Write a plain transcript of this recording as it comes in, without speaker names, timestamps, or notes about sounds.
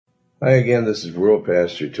Hi again, this is World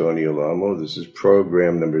Pastor Tony Alamo. This is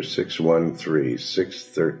program number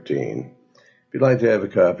 613. If you'd like to have a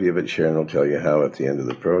copy of it, Sharon will tell you how at the end of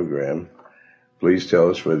the program. Please tell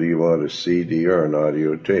us whether you want a CD or an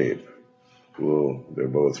audio tape. They're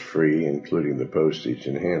both free, including the postage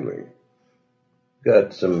and handling.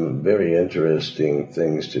 Got some very interesting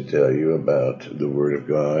things to tell you about the Word of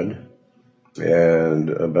God and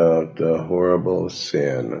about the horrible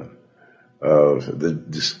sin of the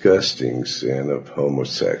disgusting sin of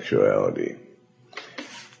homosexuality.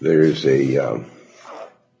 There's a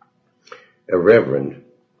reverend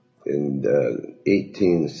in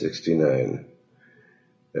 1869,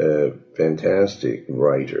 a fantastic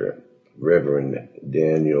writer, Reverend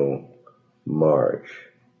Daniel Marsh,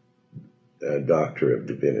 a Doctor of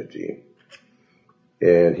Divinity.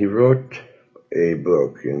 And he wrote a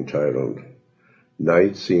book entitled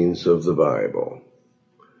Night Scenes of the Bible,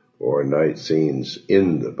 or Night Scenes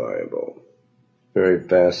in the Bible. Very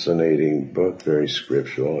fascinating book, very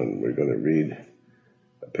scriptural, and we're going to read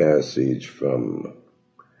a passage from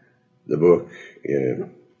the book.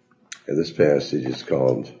 And this passage is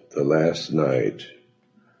called The Last Night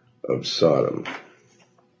of Sodom.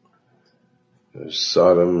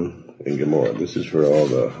 Sodom and Gomorrah. This is where all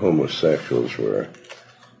the homosexuals were.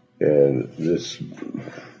 And this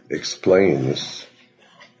explains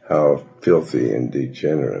how filthy and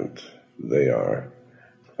degenerate they are.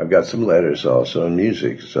 I've got some letters also and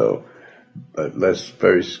music, but let's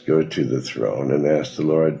first go to the throne and ask the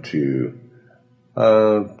Lord to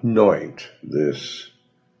anoint this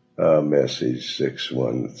message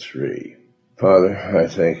 613. Father, I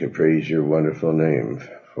thank and praise your wonderful name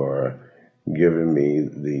for giving me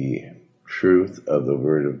the truth of the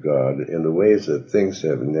Word of God in the ways that things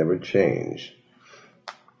have never changed.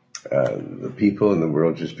 The people in the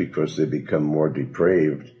world, just because they become more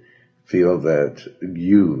depraved, feel that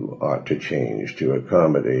you ought to change to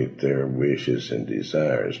accommodate their wishes and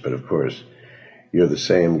desires. But of course, you're the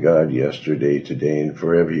same God yesterday, today, and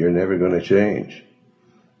forever. You're never going to change.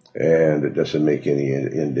 And it doesn't make any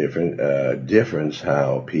difference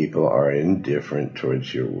how people are indifferent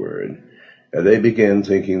towards your word. And they begin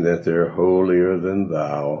thinking that they're holier than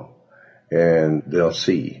thou, and they'll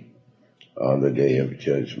see on the day of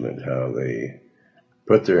judgment how they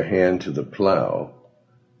put their hand to the plow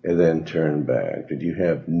and then turn back. And you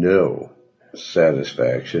have no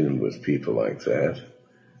satisfaction with people like that.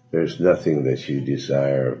 There's nothing that you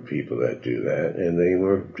desire of people that do that, and they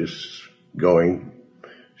were just going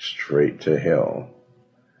straight to hell.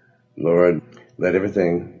 Lord, let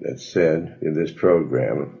everything that's said in this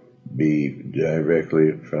program be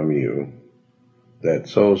directly from you, that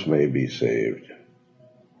souls may be saved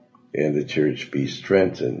and the church be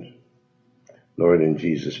strengthened. Lord, in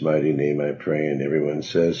Jesus' mighty name I pray, and everyone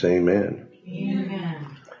says amen. Amen.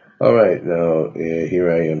 All right, now here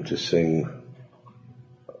I am to sing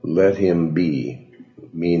Let Him Be,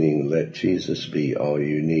 meaning let Jesus be all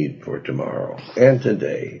you need for tomorrow and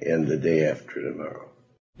today and the day after tomorrow.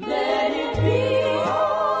 Let it be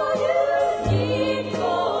all you need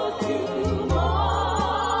for tomorrow.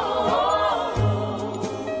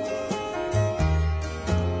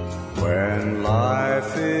 When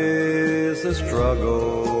life is a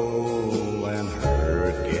struggle and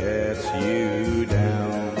hurt gets you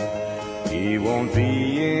down, He won't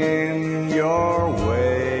be in your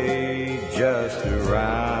way, just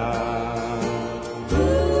around.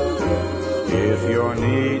 If you're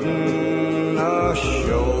needing a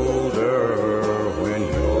shoulder when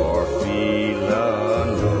you're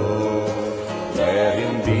feeling low, let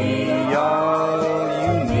Him be all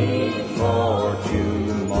you need for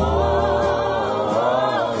tomorrow.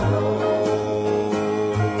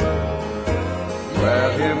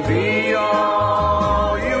 Let Him be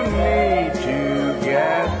all you need to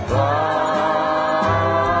get by,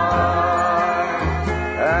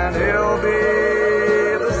 and He'll be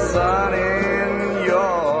the sun in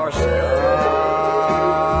your sky.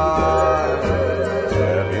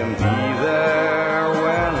 Let Him be there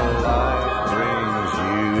when life brings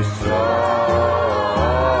you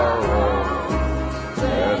sorrow.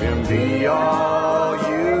 Let Him be all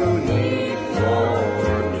you need for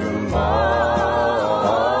tomorrow.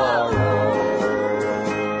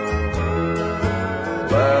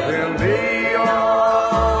 Let Him be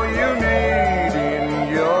all you need in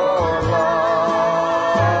your life,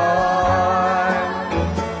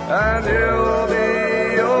 and He'll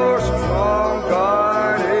be your strong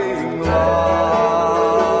guiding light.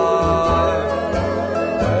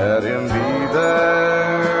 Let Him be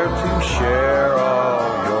there to share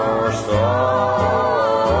all your sorrow.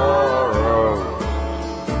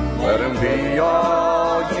 Let Him be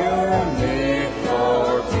all you need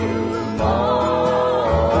for tomorrow.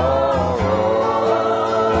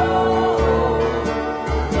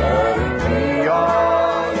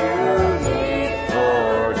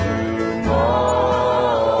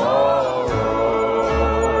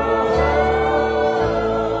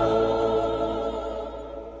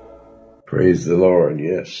 Praise the Lord,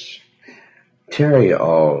 yes. Tarry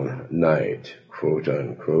all night, quote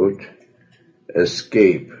unquote,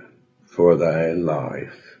 escape for thy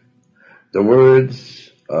life. The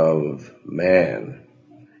words of man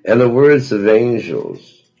and the words of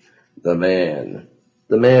angels, the man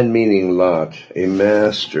meaning Lot, a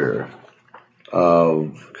master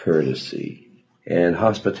of courtesy and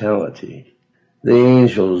hospitality. The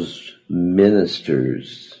angels,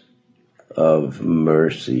 ministers of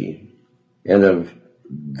mercy and of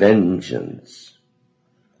vengeance.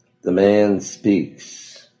 The man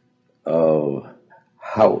speaks of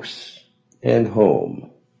house and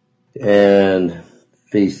home and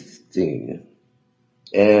feasting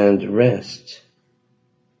and rest.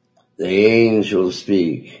 The angels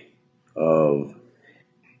speak of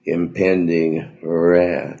impending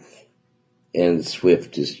wrath and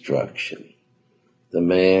swift destruction. The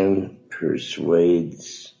man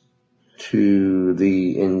persuades to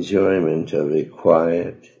the enjoyment of a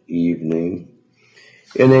quiet evening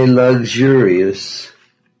in a luxurious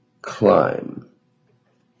clime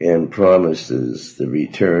and promises the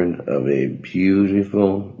return of a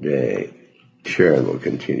beautiful day. Sharon will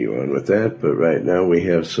continue on with that, but right now we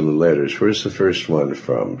have some letters. Where's the first one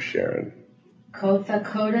from, Sharon?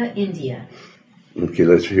 Kothakota, India. Okay,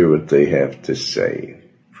 let's hear what they have to say.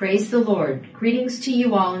 Praise the Lord. Greetings to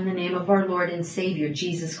you all in the name of our Lord and Savior,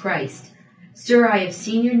 Jesus Christ. Sir, I have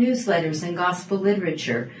seen your newsletters and gospel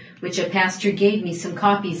literature, which a pastor gave me some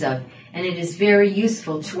copies of, and it is very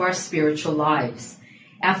useful to our spiritual lives.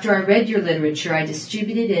 After I read your literature, I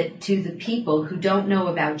distributed it to the people who don't know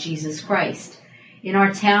about Jesus Christ. In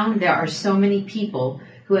our town, there are so many people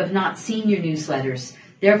who have not seen your newsletters.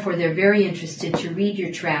 Therefore, they're very interested to read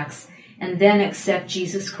your tracts and then accept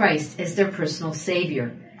Jesus Christ as their personal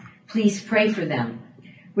Savior. Please pray for them.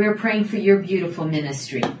 We're praying for your beautiful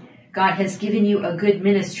ministry. God has given you a good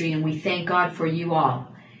ministry, and we thank God for you all.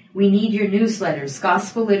 We need your newsletters,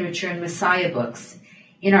 gospel literature, and Messiah books.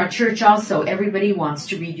 In our church also, everybody wants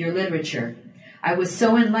to read your literature. I was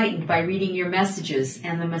so enlightened by reading your messages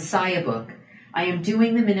and the Messiah book. I am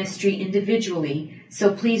doing the ministry individually,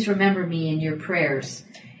 so please remember me in your prayers.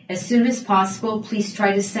 As soon as possible, please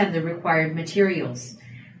try to send the required materials.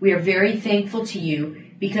 We are very thankful to you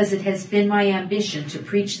because it has been my ambition to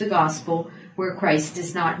preach the gospel where Christ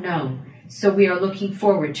is not known. So we are looking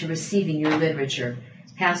forward to receiving your literature.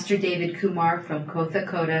 Pastor David Kumar from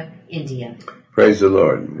Kothakota, India. Praise the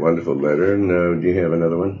Lord. Wonderful letter. And do you have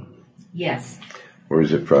another one? Yes. Where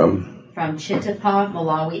is it from? From Chitapa,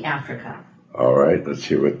 Malawi, Africa. All right, let's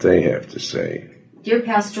hear what they have to say. Dear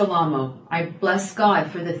Pastor Lamo, I bless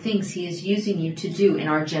God for the things He is using you to do in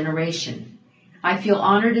our generation. I feel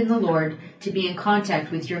honored in the Lord to be in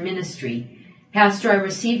contact with your ministry. Pastor, I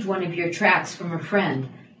received one of your tracts from a friend,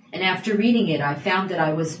 and after reading it, I found that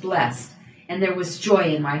I was blessed, and there was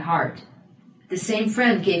joy in my heart. The same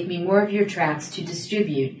friend gave me more of your tracts to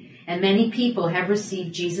distribute, and many people have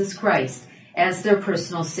received Jesus Christ as their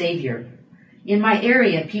personal Savior. In my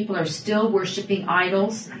area, people are still worshiping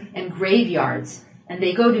idols and graveyards, and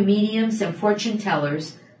they go to mediums and fortune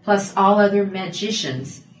tellers, plus all other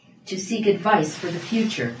magicians, to seek advice for the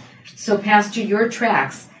future. So, Pastor, your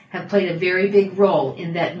tracts have played a very big role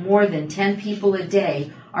in that more than 10 people a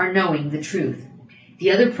day are knowing the truth.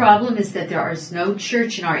 The other problem is that there is no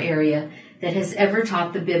church in our area that has ever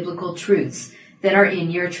taught the biblical truths that are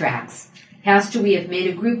in your tracts. Pastor, we have made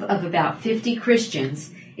a group of about 50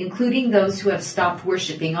 Christians, including those who have stopped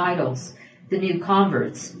worshiping idols, the new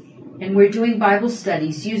converts, and we're doing Bible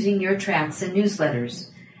studies using your tracts and newsletters.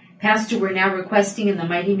 Pastor, we're now requesting in the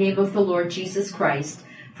mighty name of the Lord Jesus Christ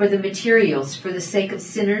for the materials for the sake of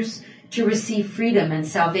sinners to receive freedom and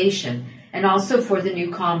salvation, and also for the new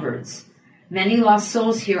converts. Many lost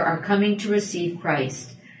souls here are coming to receive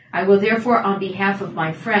Christ. I will therefore, on behalf of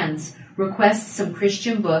my friends, request some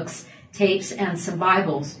Christian books, tapes, and some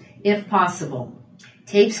Bibles, if possible.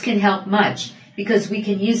 Tapes can help much because we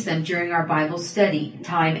can use them during our Bible study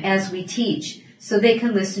time as we teach, so they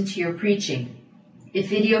can listen to your preaching. If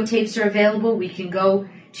videotapes are available, we can go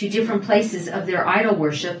to different places of their idol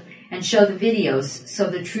worship and show the videos so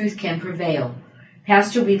the truth can prevail.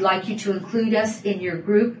 Pastor, we'd like you to include us in your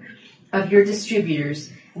group of your distributors.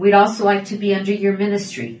 We'd also like to be under your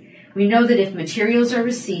ministry. We know that if materials are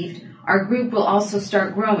received, our group will also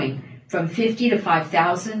start growing from 50 to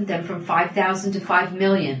 5,000, then from 5,000 to 5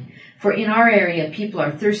 million. For in our area, people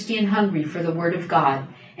are thirsty and hungry for the Word of God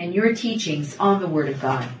and your teachings on the Word of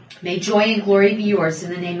God. May joy and glory be yours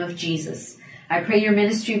in the name of Jesus. I pray your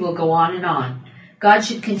ministry will go on and on. God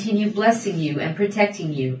should continue blessing you and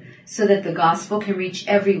protecting you so that the gospel can reach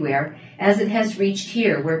everywhere as it has reached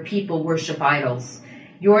here where people worship idols.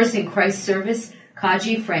 Yours in Christ's service,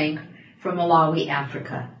 Kaji Frank from Malawi,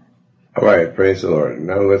 Africa. All right, praise the Lord.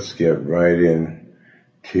 Now let's get right in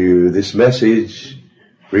to this message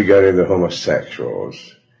regarding the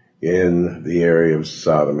homosexuals in the area of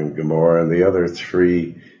Sodom and Gomorrah and the other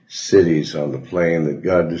 3 cities on the plain that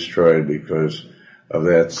God destroyed because of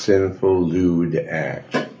that sinful, lewd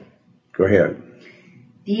act. Go ahead.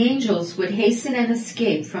 The angels would hasten and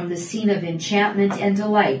escape from the scene of enchantment and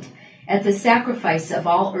delight at the sacrifice of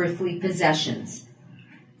all earthly possessions.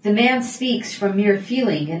 The man speaks from mere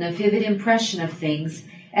feeling and a vivid impression of things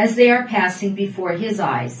as they are passing before his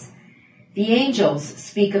eyes. The angels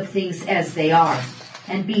speak of things as they are,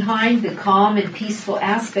 and behind the calm and peaceful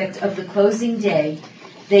aspect of the closing day,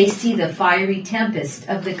 they see the fiery tempest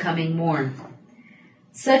of the coming morn.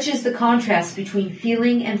 Such is the contrast between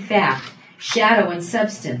feeling and fact, shadow and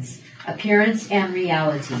substance, appearance and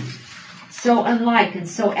reality. So unlike and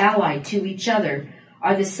so allied to each other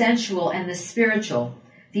are the sensual and the spiritual,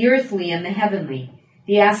 the earthly and the heavenly,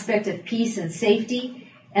 the aspect of peace and safety,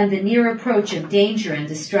 and the near approach of danger and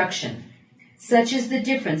destruction. Such is the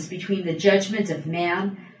difference between the judgment of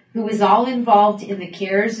man, who is all involved in the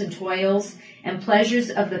cares and toils and pleasures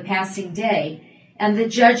of the passing day, and the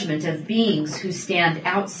judgment of beings who stand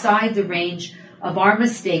outside the range of our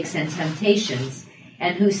mistakes and temptations,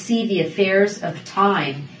 and who see the affairs of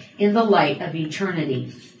time in the light of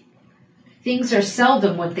eternity. Things are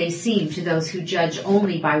seldom what they seem to those who judge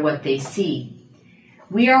only by what they see.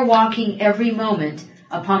 We are walking every moment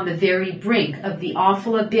upon the very brink of the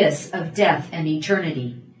awful abyss of death and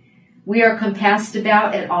eternity. We are compassed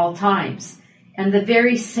about at all times, and the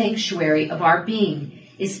very sanctuary of our being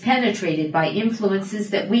is penetrated by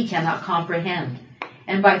influences that we cannot comprehend,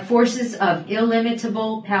 and by forces of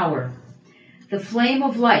illimitable power. The flame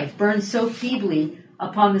of life burns so feebly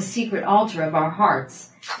upon the secret altar of our hearts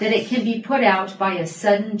that it can be put out by a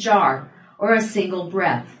sudden jar or a single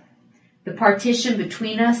breath. The partition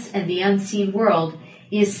between us and the unseen world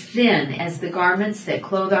is thin as the garments that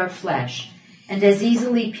clothe our flesh, and as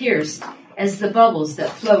easily pierced as the bubbles that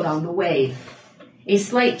float on the wave. A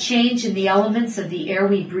slight change in the elements of the air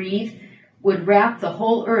we breathe would wrap the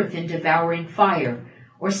whole earth in devouring fire,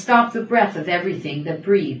 or stop the breath of everything that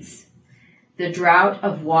breathes. The drought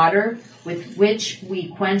of water with which we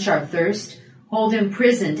quench our thirst hold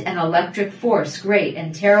imprisoned an electric force great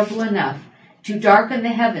and terrible enough to darken the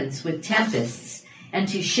heavens with tempests and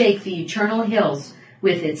to shake the eternal hills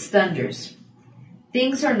with its thunders.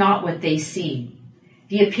 Things are not what they seem.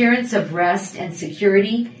 The appearance of rest and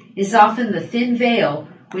security is often the thin veil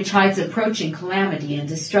which hides approaching calamity and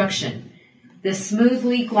destruction. The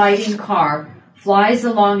smoothly gliding car flies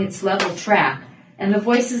along its level track, and the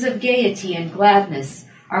voices of gaiety and gladness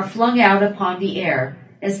are flung out upon the air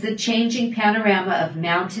as the changing panorama of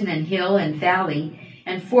mountain and hill and valley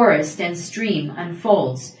and forest and stream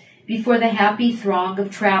unfolds before the happy throng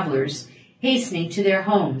of travelers hastening to their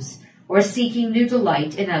homes or seeking new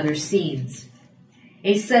delight in other scenes.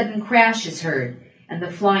 A sudden crash is heard, and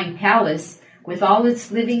the flying palace, with all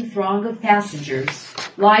its living throng of passengers,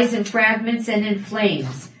 lies in fragments and in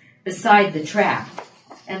flames beside the track,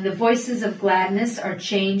 and the voices of gladness are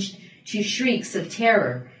changed to shrieks of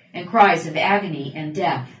terror and cries of agony and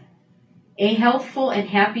death. A healthful and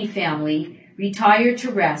happy family retire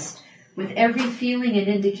to rest with every feeling and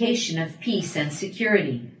indication of peace and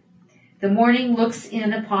security. The morning looks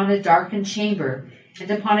in upon a darkened chamber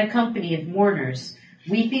and upon a company of mourners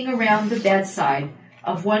weeping around the bedside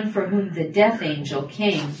of one for whom the death angel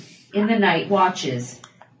came in the night watches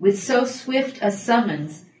with so swift a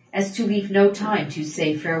summons as to leave no time to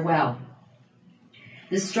say farewell.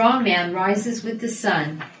 The strong man rises with the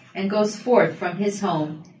sun and goes forth from his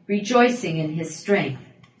home, rejoicing in his strength.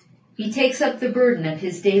 He takes up the burden of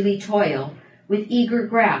his daily toil with eager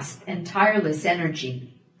grasp and tireless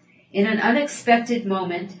energy. In an unexpected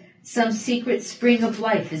moment, some secret spring of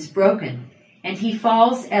life is broken, and he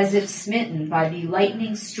falls as if smitten by the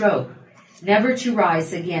lightning stroke, never to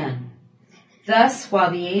rise again. Thus,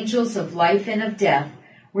 while the angels of life and of death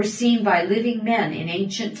were seen by living men in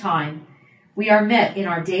ancient time, we are met in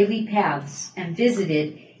our daily paths and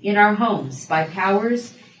visited in our homes by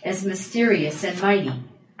powers as mysterious and mighty,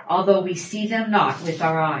 although we see them not with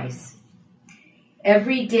our eyes.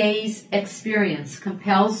 Every day's experience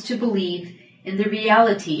compels to believe in the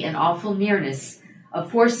reality and awful nearness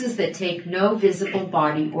of forces that take no visible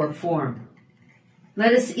body or form.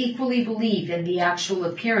 Let us equally believe in the actual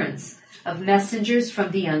appearance of messengers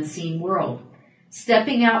from the unseen world,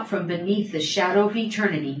 stepping out from beneath the shadow of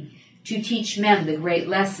eternity to teach men the great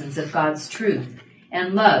lessons of God's truth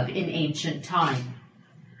and love in ancient time.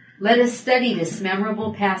 Let us study this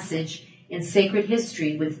memorable passage in sacred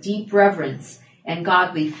history with deep reverence and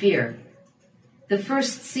godly fear. The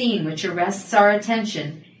first scene which arrests our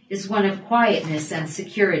attention is one of quietness and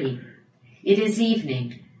security. It is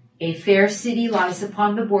evening. A fair city lies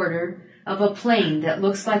upon the border of a plain that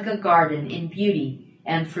looks like a garden in beauty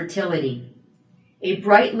and fertility. A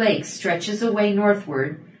bright lake stretches away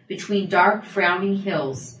northward between dark frowning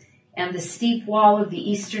hills, and the steep wall of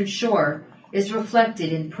the eastern shore is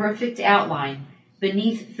reflected in perfect outline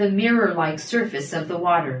beneath the mirror-like surface of the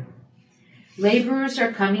water. Laborers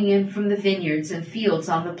are coming in from the vineyards and fields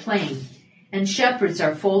on the plain, and shepherds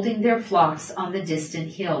are folding their flocks on the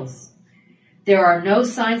distant hills. There are no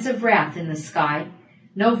signs of wrath in the sky,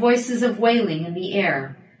 no voices of wailing in the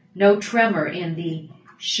air, no tremor in the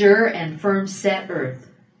sure and firm-set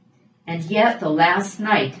earth. And yet the last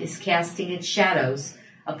night is casting its shadows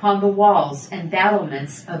upon the walls and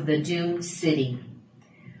battlements of the doomed city.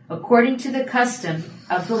 According to the custom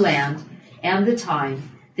of the land and the time,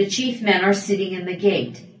 the chief men are sitting in the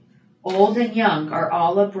gate. Old and young are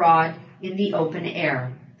all abroad in the open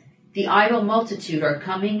air. The idle multitude are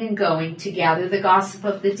coming and going to gather the gossip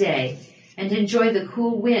of the day and enjoy the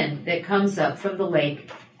cool wind that comes up from the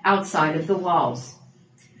lake outside of the walls.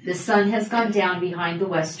 The sun has gone down behind the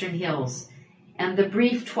western hills, and the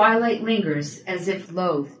brief twilight lingers as if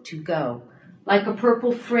loath to go, like a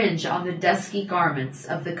purple fringe on the dusky garments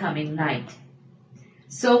of the coming night.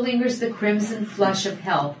 So lingers the crimson flush of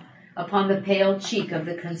health upon the pale cheek of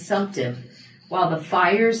the consumptive, while the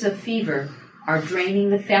fires of fever are draining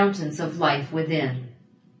the fountains of life within.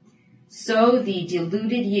 So the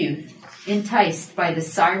deluded youth, enticed by the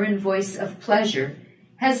siren voice of pleasure,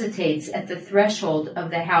 hesitates at the threshold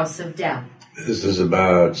of the house of death. This is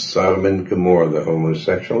about Sodom and Gomorrah, the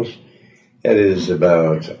homosexuals. It is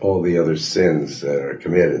about all the other sins that are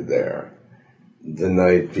committed there the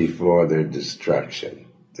night before their destruction.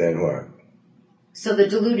 Then what? So the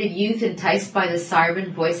deluded youth, enticed by the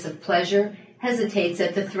siren voice of pleasure, hesitates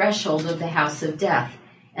at the threshold of the house of death,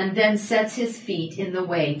 and then sets his feet in the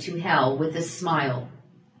way to hell with a smile.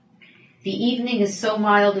 The evening is so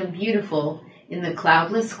mild and beautiful in the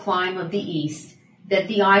cloudless clime of the east that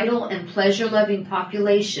the idle and pleasure-loving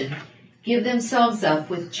population give themselves up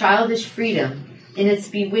with childish freedom in its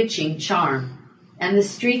bewitching charm, and the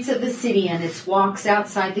streets of the city and its walks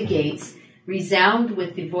outside the gates resound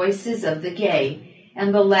with the voices of the gay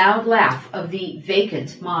and the loud laugh of the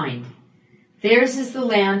vacant mind. Theirs is the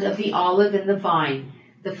land of the olive and the vine.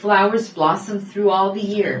 The flowers blossom through all the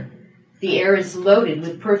year. The air is loaded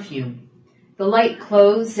with perfume. The light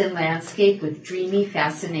clothes and landscape with dreamy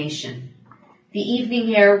fascination. The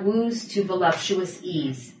evening air woos to voluptuous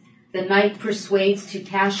ease. The night persuades to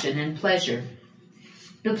passion and pleasure.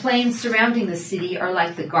 The plains surrounding the city are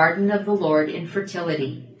like the garden of the Lord in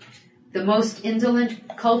fertility. The most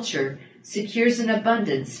indolent culture secures an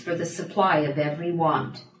abundance for the supply of every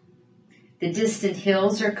want. The distant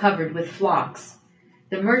hills are covered with flocks.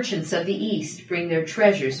 The merchants of the east bring their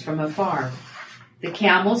treasures from afar. The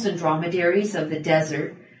camels and dromedaries of the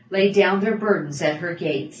desert lay down their burdens at her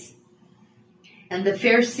gates. And the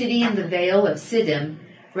fair city in the vale of Siddim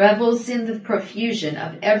revels in the profusion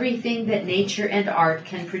of everything that nature and art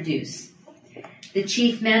can produce. The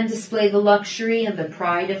chief men display the luxury and the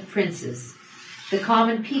pride of princes. The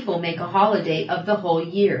common people make a holiday of the whole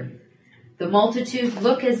year. The multitude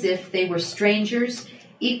look as if they were strangers,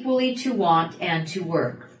 equally to want and to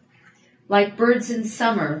work. Like birds in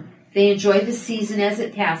summer, they enjoy the season as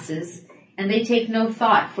it passes, and they take no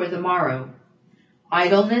thought for the morrow.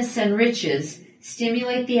 Idleness and riches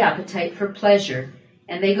stimulate the appetite for pleasure,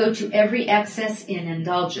 and they go to every excess in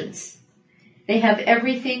indulgence. They have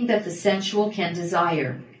everything that the sensual can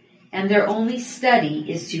desire, and their only study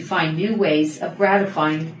is to find new ways of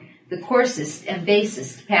gratifying the coarsest and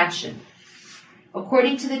basest passion.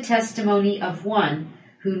 According to the testimony of one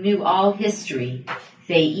who knew all history,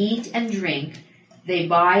 they eat and drink, they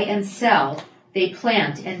buy and sell, they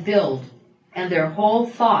plant and build, and their whole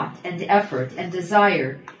thought and effort and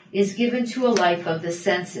desire is given to a life of the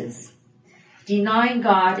senses, denying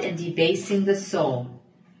God and debasing the soul.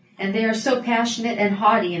 And they are so passionate and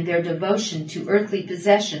haughty in their devotion to earthly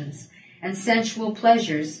possessions and sensual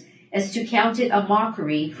pleasures as to count it a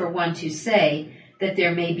mockery for one to say that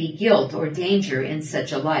there may be guilt or danger in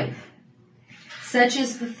such a life. Such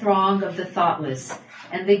is the throng of the thoughtless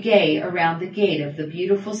and the gay around the gate of the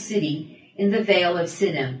beautiful city in the vale of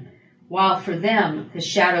Siddim, while for them the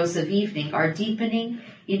shadows of evening are deepening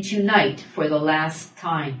into night for the last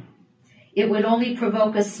time. It would only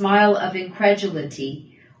provoke a smile of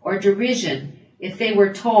incredulity or derision if they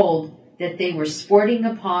were told that they were sporting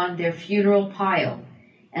upon their funeral pile,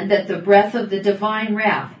 and that the breath of the divine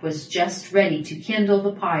wrath was just ready to kindle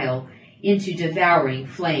the pile into devouring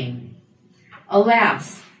flame.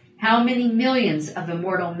 Alas, how many millions of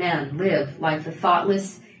immortal men live like the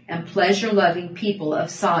thoughtless and pleasure-loving people of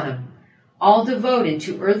Sodom, all devoted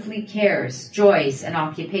to earthly cares, joys, and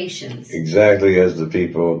occupations. Exactly as the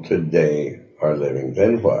people today are living.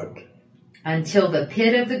 Then what? Until the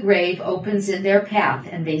pit of the grave opens in their path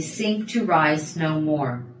and they sink to rise no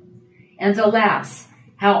more. And alas,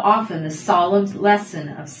 how often the solemn lesson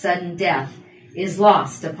of sudden death is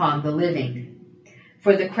lost upon the living.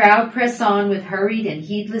 For the crowd press on with hurried and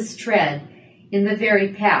heedless tread in the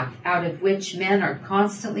very path out of which men are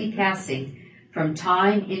constantly passing from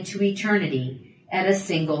time into eternity at a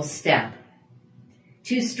single step.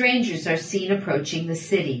 Two strangers are seen approaching the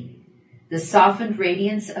city. The softened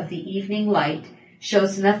radiance of the evening light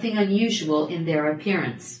shows nothing unusual in their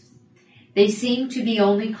appearance. They seem to be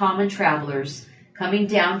only common travelers coming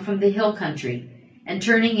down from the hill country and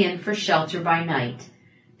turning in for shelter by night,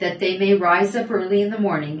 that they may rise up early in the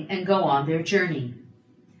morning and go on their journey.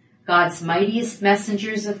 God's mightiest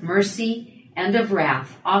messengers of mercy and of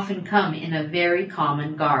wrath often come in a very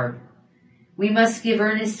common garb. We must give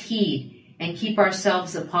earnest heed and keep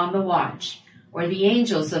ourselves upon the watch, or the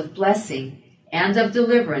angels of blessing and of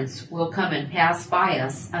deliverance will come and pass by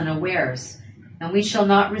us unawares, and we shall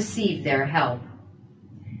not receive their help.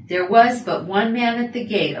 There was but one man at the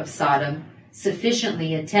gate of Sodom,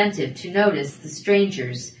 sufficiently attentive to notice the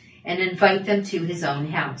strangers and invite them to his own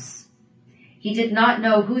house. He did not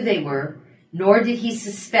know who they were, nor did he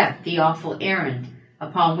suspect the awful errand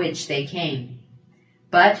upon which they came.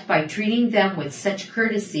 But by treating them with such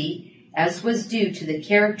courtesy as was due to the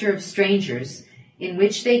character of strangers in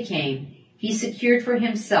which they came, he secured for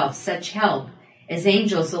himself such help as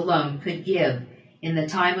angels alone could give in the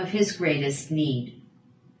time of his greatest need.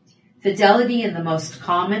 Fidelity in the most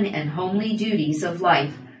common and homely duties of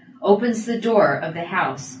life opens the door of the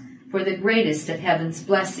house for the greatest of heaven's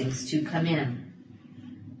blessings to come in.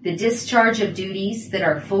 The discharge of duties that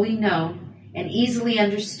are fully known and easily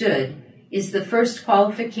understood is the first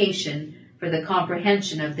qualification for the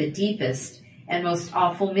comprehension of the deepest and most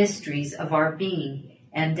awful mysteries of our being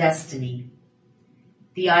and destiny.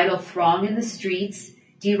 The idle throng in the streets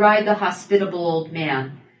deride the hospitable old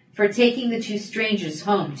man for taking the two strangers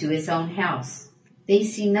home to his own house. They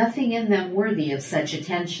see nothing in them worthy of such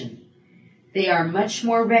attention. They are much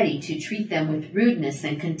more ready to treat them with rudeness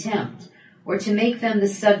and contempt, or to make them the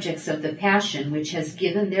subjects of the passion which has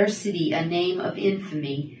given their city a name of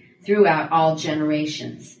infamy throughout all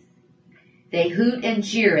generations. They hoot and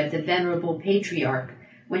jeer at the venerable patriarch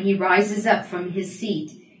when he rises up from his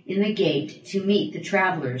seat in the gate to meet the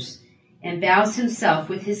travelers, and bows himself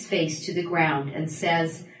with his face to the ground, and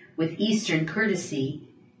says, with Eastern courtesy,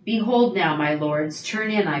 "Behold now, my lords,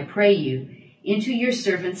 turn in, I pray you, into your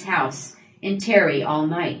servant's house, and tarry all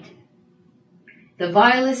night." The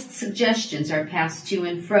vilest suggestions are passed to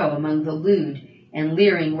and fro among the lewd and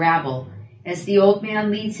leering rabble as the old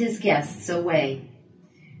man leads his guests away.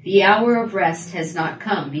 The hour of rest has not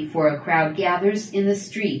come before a crowd gathers in the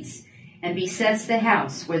streets and besets the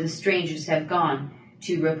house where the strangers have gone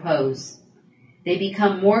to repose. They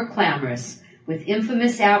become more clamorous, with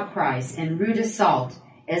infamous outcries and rude assault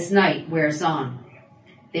as night wears on.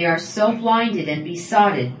 They are so blinded and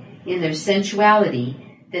besotted in their sensuality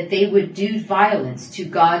that they would do violence to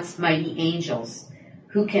God's mighty angels,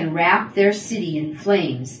 who can wrap their city in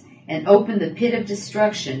flames and open the pit of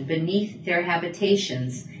destruction beneath their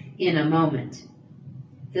habitations in a moment.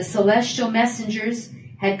 The celestial messengers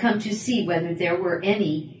had come to see whether there were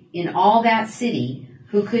any in all that city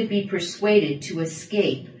who could be persuaded to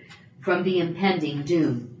escape from the impending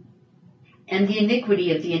doom. And the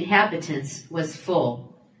iniquity of the inhabitants was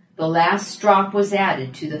full. The last drop was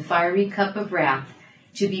added to the fiery cup of wrath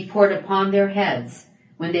to be poured upon their heads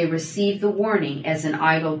when they received the warning as an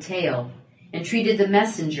idle tale and treated the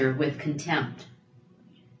messenger with contempt.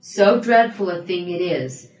 So dreadful a thing it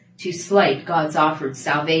is to slight God's offered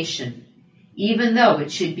salvation, even though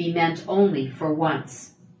it should be meant only for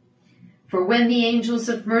once. For when the angels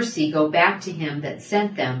of mercy go back to him that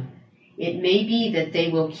sent them, it may be that they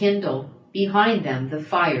will kindle behind them the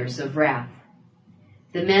fires of wrath.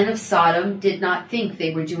 The men of Sodom did not think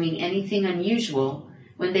they were doing anything unusual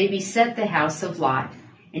when they beset the house of Lot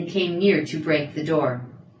and came near to break the door.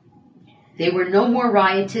 They were no more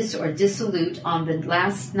riotous or dissolute on the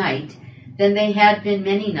last night than they had been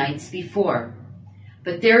many nights before.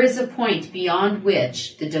 But there is a point beyond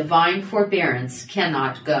which the divine forbearance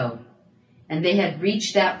cannot go. And they had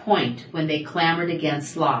reached that point when they clamored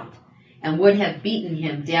against Lot and would have beaten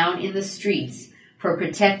him down in the streets for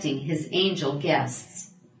protecting his angel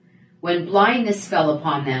guests. When blindness fell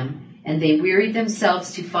upon them, and they wearied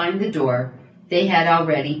themselves to find the door, they had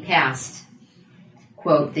already passed,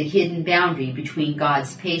 quote, the hidden boundary between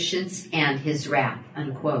God's patience and his wrath,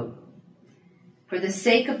 unquote. For the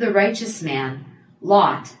sake of the righteous man,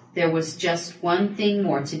 Lot, there was just one thing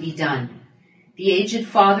more to be done. The aged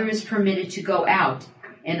father is permitted to go out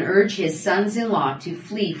and urge his sons-in-law to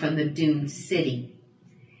flee from the doomed city.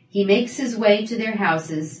 He makes his way to their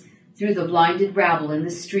houses through the blinded rabble in the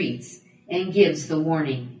streets and gives the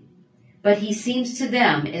warning. But he seems to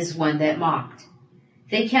them as one that mocked.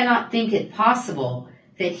 They cannot think it possible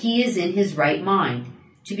that he is in his right mind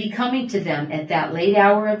to be coming to them at that late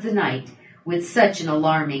hour of the night with such an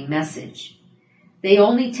alarming message. They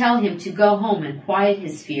only tell him to go home and quiet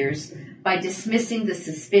his fears by dismissing the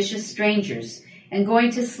suspicious strangers and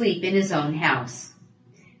going to sleep in his own house.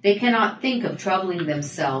 They cannot think of troubling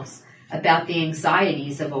themselves about the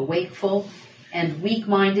anxieties of a wakeful and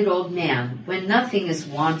weak-minded old man when nothing is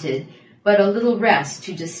wanted but a little rest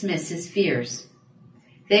to dismiss his fears.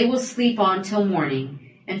 They will sleep on till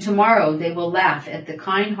morning, and tomorrow they will laugh at the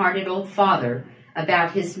kind-hearted old father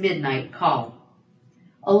about his midnight call.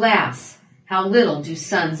 Alas, how little do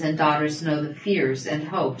sons and daughters know the fears and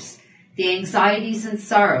hopes, the anxieties and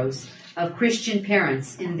sorrows of Christian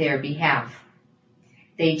parents in their behalf.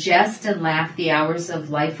 They jest and laugh the hours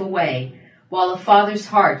of life away, while a father's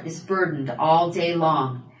heart is burdened all day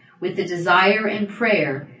long with the desire and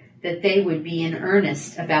prayer that they would be in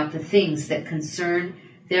earnest about the things that concern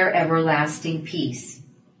their everlasting peace.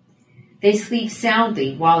 They sleep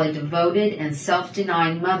soundly while a devoted and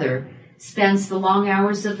self-denying mother spends the long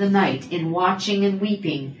hours of the night in watching and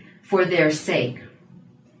weeping for their sake.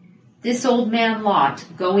 This old man Lot,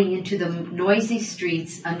 going into the noisy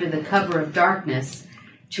streets under the cover of darkness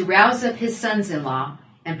to rouse up his sons-in-law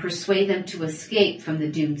and persuade them to escape from the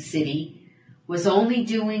doomed city, was only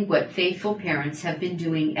doing what faithful parents have been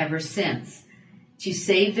doing ever since, to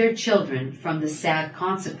save their children from the sad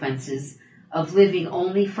consequences of living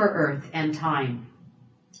only for earth and time.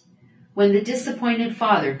 When the disappointed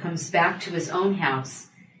father comes back to his own house,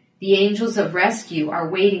 the angels of rescue are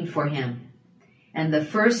waiting for him, and the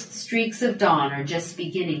first streaks of dawn are just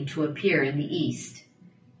beginning to appear in the east.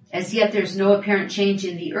 As yet there's no apparent change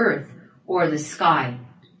in the earth or the sky.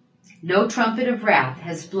 No trumpet of wrath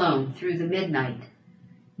has blown through the midnight.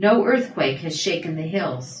 No earthquake has shaken the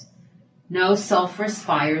hills. No sulphurous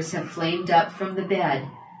fires have flamed up from the bed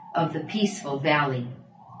of the peaceful valley.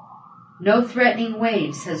 No threatening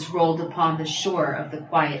waves has rolled upon the shore of the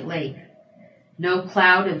quiet lake. No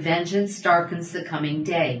cloud of vengeance darkens the coming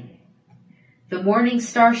day. The morning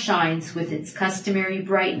star shines with its customary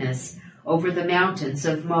brightness over the mountains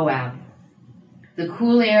of Moab. The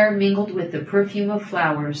cool air, mingled with the perfume of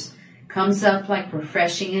flowers, comes up like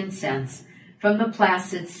refreshing incense from the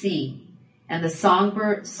placid sea, and the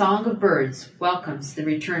song of birds welcomes the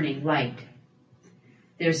returning light.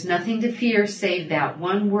 There's nothing to fear save that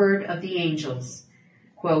one word of the angels,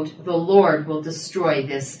 quote, the Lord will destroy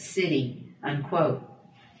this city, unquote.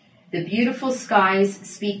 The beautiful skies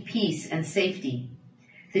speak peace and safety.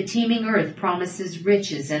 The teeming earth promises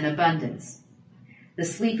riches and abundance. The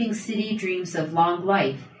sleeping city dreams of long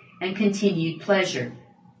life and continued pleasure.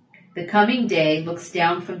 The coming day looks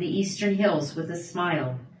down from the eastern hills with a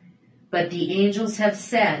smile. But the angels have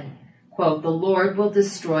said, quote, the Lord will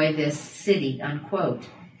destroy this city, unquote.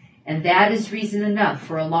 And that is reason enough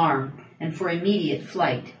for alarm and for immediate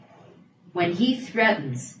flight. When he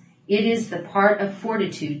threatens, it is the part of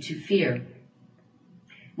fortitude to fear.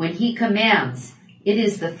 When he commands, it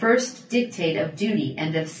is the first dictate of duty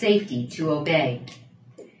and of safety to obey.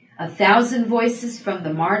 1,000 voices from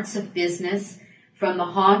the marts of business, from the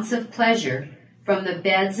haunts of pleasure, from the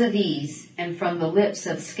beds of ease, and from the lips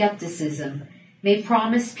of skepticism may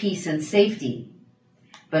promise peace and safety.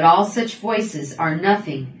 But all such voices are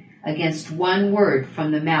nothing against one word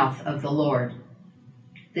from the mouth of the Lord.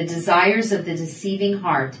 The desires of the deceiving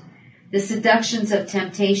heart, the seductions of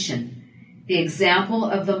temptation, the example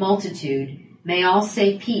of the multitude may all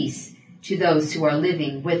say peace to those who are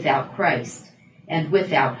living without Christ and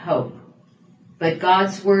without hope. But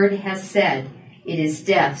God's word has said, it is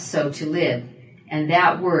death so to live, and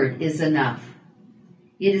that word is enough.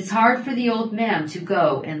 It is hard for the old man to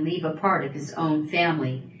go and leave a part of his own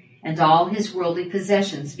family and all his worldly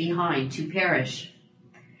possessions behind to perish.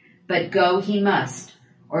 But go he must,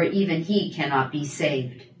 or even he cannot be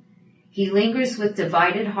saved. He lingers with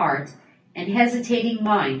divided heart and hesitating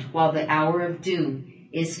mind while the hour of doom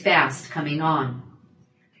is fast coming on.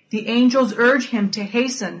 The angels urge him to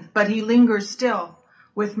hasten, but he lingers still.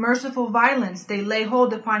 With merciful violence they lay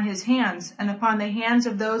hold upon his hands and upon the hands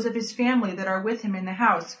of those of his family that are with him in the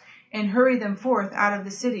house, and hurry them forth out of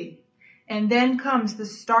the city. And then comes the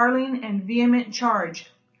startling and vehement charge.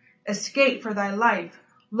 Escape for thy life.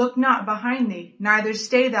 Look not behind thee, neither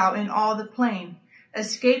stay thou in all the plain.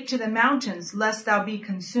 Escape to the mountains, lest thou be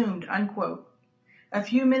consumed. Unquote. A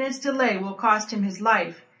few minutes' delay will cost him his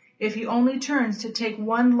life. If he only turns to take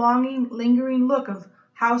one longing, lingering look of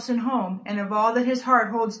house and home, and of all that his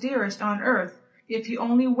heart holds dearest on earth, if he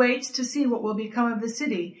only waits to see what will become of the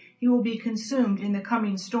city, he will be consumed in the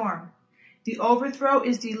coming storm. The overthrow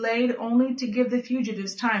is delayed only to give the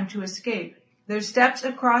fugitives time to escape. Their steps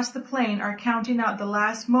across the plain are counting out the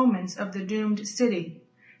last moments of the doomed city.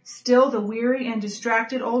 Still the weary and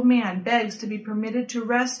distracted old man begs to be permitted to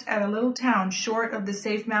rest at a little town short of the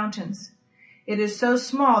safe mountains. It is so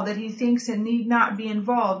small that he thinks it need not be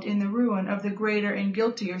involved in the ruin of the greater and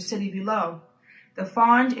guiltier city below. The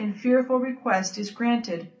fond and fearful request is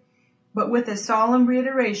granted, but with a solemn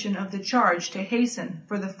reiteration of the charge to hasten,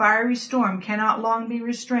 for the fiery storm cannot long be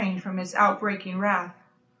restrained from its outbreaking wrath.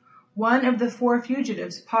 One of the four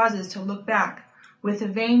fugitives pauses to look back, with a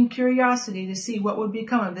vain curiosity to see what would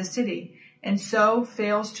become of the city, and so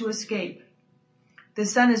fails to escape. The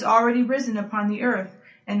sun is already risen upon the earth,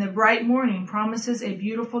 and the bright morning promises a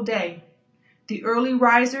beautiful day. The early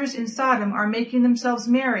risers in Sodom are making themselves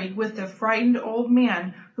merry with the frightened old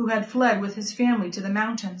man who had fled with his family to the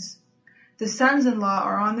mountains. The sons-in-law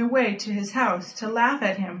are on their way to his house to laugh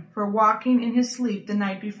at him for walking in his sleep the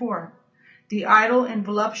night before. The idle and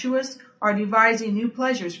voluptuous are devising new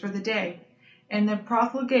pleasures for the day, and the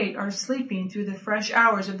profligate are sleeping through the fresh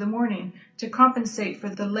hours of the morning to compensate for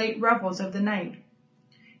the late revels of the night.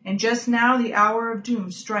 And just now the hour of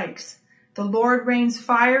doom strikes. The Lord rains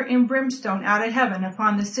fire and brimstone out of heaven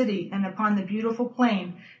upon the city and upon the beautiful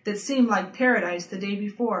plain that seemed like paradise the day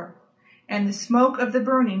before. And the smoke of the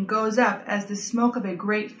burning goes up as the smoke of a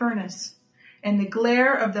great furnace. And the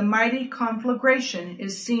glare of the mighty conflagration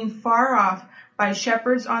is seen far off by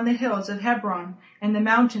shepherds on the hills of Hebron and the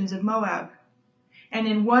mountains of Moab. And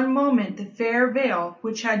in one moment the fair vale,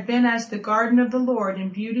 which had been as the garden of the Lord in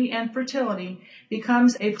beauty and fertility,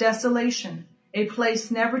 becomes a desolation, a place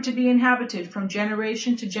never to be inhabited from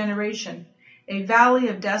generation to generation, a valley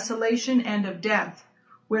of desolation and of death,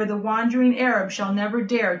 where the wandering Arab shall never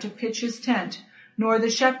dare to pitch his tent, nor the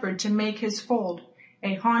shepherd to make his fold,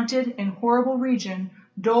 a haunted and horrible region,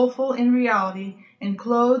 doleful in reality, and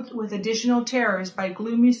clothed with additional terrors by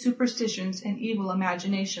gloomy superstitions and evil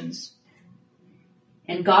imaginations.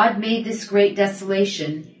 And God made this great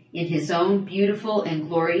desolation in his own beautiful and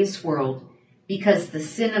glorious world, because the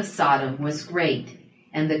sin of Sodom was great,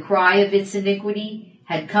 and the cry of its iniquity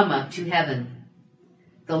had come up to heaven.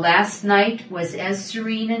 The last night was as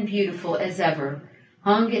serene and beautiful as ever,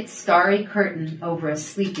 hung its starry curtain over a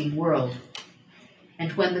sleeping world.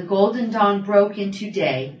 And when the golden dawn broke into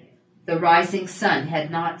day, the rising sun had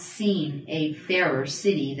not seen a fairer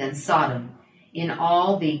city than Sodom in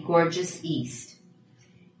all the gorgeous east.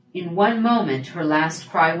 In one moment her last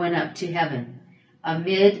cry went up to heaven,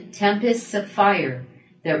 amid tempests of fire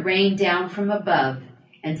that rained down from above,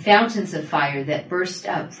 and fountains of fire that burst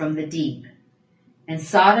up from the deep. And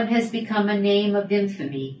Sodom has become a name of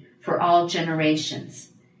infamy for all generations,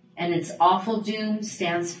 and its awful doom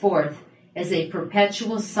stands forth as a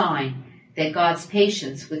perpetual sign that God's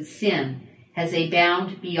patience with sin has a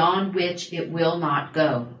bound beyond which it will not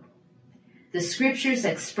go. The scriptures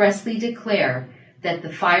expressly declare that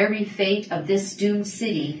the fiery fate of this doomed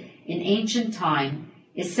city in ancient time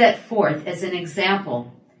is set forth as an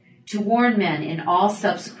example to warn men in all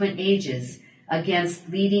subsequent ages against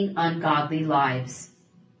leading ungodly lives.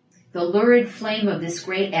 The lurid flame of this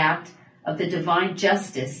great act of the divine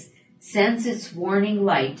justice sends its warning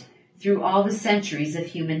light through all the centuries of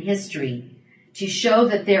human history to show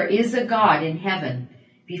that there is a God in heaven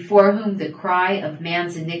before whom the cry of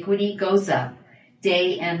man's iniquity goes up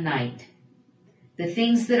day and night. The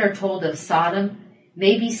things that are told of Sodom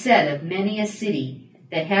may be said of many a city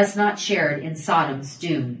that has not shared in Sodom's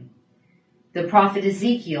doom. The prophet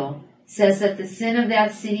Ezekiel says that the sin of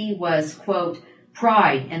that city was, quote,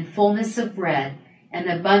 pride and fullness of bread and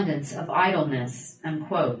abundance of idleness,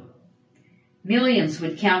 unquote. Millions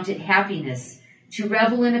would count it happiness to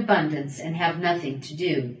revel in abundance and have nothing to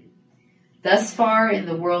do. Thus far in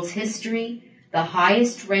the world's history, the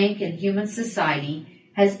highest rank in human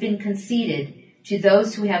society has been conceded to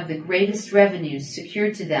those who have the greatest revenues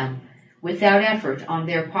secured to them without effort on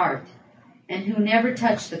their part, and who never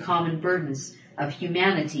touch the common burdens of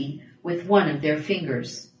humanity with one of their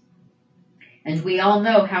fingers. And we all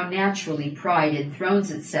know how naturally pride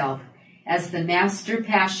enthrones itself as the master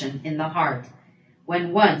passion in the heart,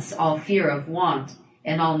 when once all fear of want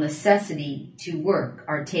and all necessity to work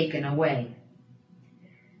are taken away.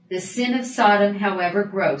 The sin of Sodom, however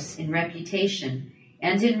gross in reputation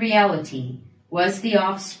and in reality, was the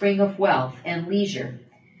offspring of wealth and leisure,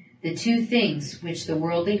 the two things which the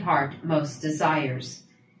worldly heart most desires,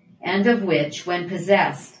 and of which, when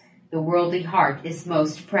possessed, the worldly heart is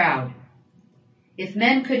most proud. If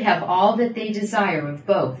men could have all that they desire of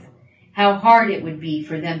both, how hard it would be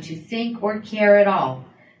for them to think or care at all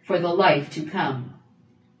for the life to come.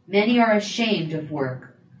 Many are ashamed of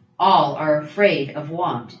work, all are afraid of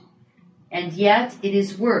want. And yet it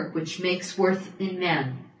is work which makes worth in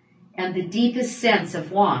men, and the deepest sense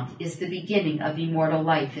of want is the beginning of immortal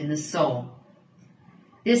life in the soul.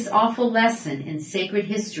 This awful lesson in sacred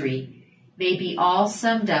history may be all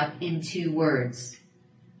summed up in two words.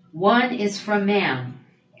 One is from man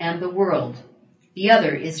and the world, the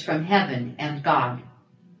other is from heaven and God.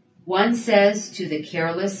 One says to the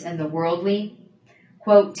careless and the worldly,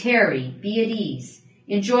 quote, tarry, be at ease,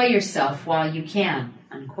 enjoy yourself while you can,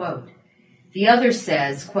 unquote. The other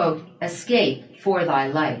says, quote, escape for thy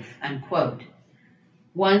life, unquote.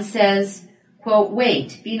 One says, quote,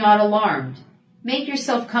 wait, be not alarmed, make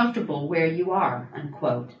yourself comfortable where you are,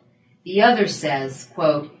 unquote. The other says,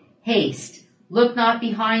 quote, haste, look not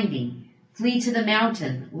behind thee, flee to the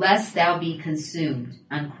mountain, lest thou be consumed,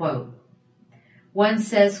 unquote. One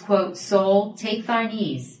says, quote, soul, take thine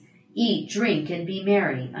ease, eat, drink, and be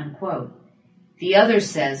merry, unquote. The other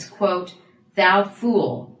says, quote, thou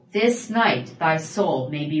fool, this night thy soul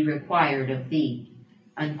may be required of thee,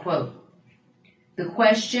 unquote. The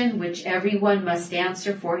question which everyone must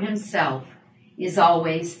answer for himself is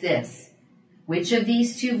always this: which of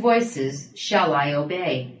these two voices shall I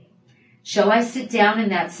obey? Shall I sit down in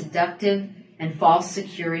that seductive and false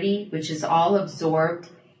security which is all absorbed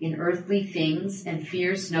in earthly things and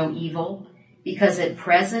fears no evil, because at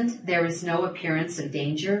present there is no appearance of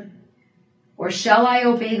danger? Or shall I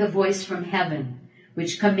obey the voice from heaven,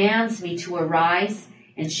 which commands me to arise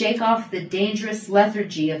and shake off the dangerous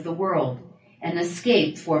lethargy of the world and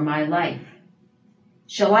escape for my life?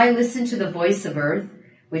 Shall I listen to the voice of earth,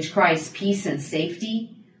 which cries peace and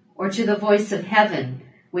safety, or to the voice of heaven,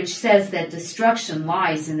 which says that destruction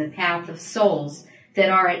lies in the path of souls that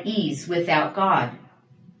are at ease without God?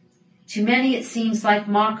 To many it seems like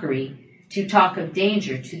mockery to talk of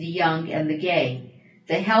danger to the young and the gay,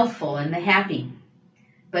 the healthful and the happy.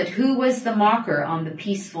 But who was the mocker on the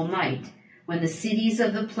peaceful night, when the cities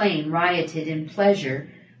of the plain rioted in pleasure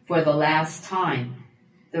for the last time?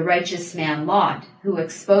 The righteous man Lot, who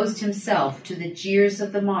exposed himself to the jeers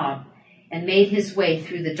of the mob and made his way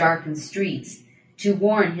through the darkened streets to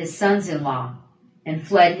warn his sons-in-law, and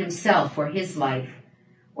fled himself for his life,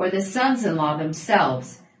 or the sons-in-law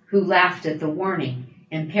themselves, who laughed at the warning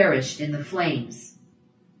and perished in the flames.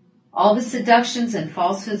 All the seductions and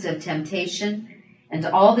falsehoods of temptation and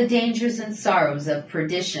all the dangers and sorrows of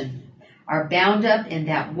perdition are bound up in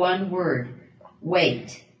that one word,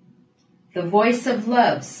 wait. The voice of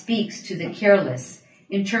love speaks to the careless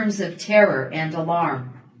in terms of terror and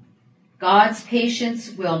alarm. God's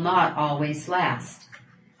patience will not always last.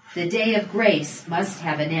 The day of grace must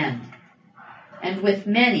have an end, and with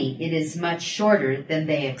many it is much shorter than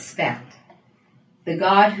they expect. The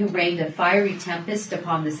God who rained a fiery tempest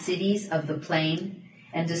upon the cities of the plain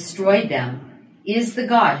and destroyed them is the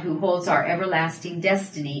God who holds our everlasting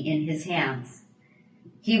destiny in his hands.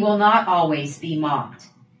 He will not always be mocked.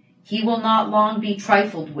 He will not long be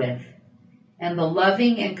trifled with. And the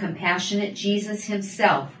loving and compassionate Jesus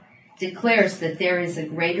himself declares that there is a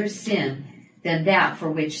greater sin than that for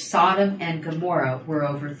which Sodom and Gomorrah were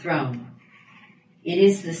overthrown. It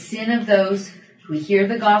is the sin of those who hear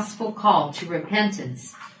the gospel call to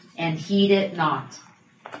repentance and heed it not.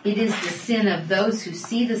 It is the sin of those who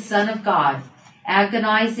see the Son of God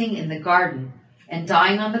agonizing in the garden and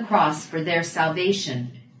dying on the cross for their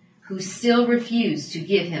salvation, who still refuse to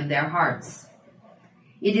give him their hearts.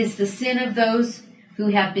 It is the sin of those who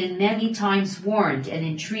have been many times warned and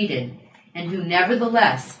entreated, and who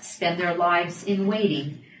nevertheless spend their lives in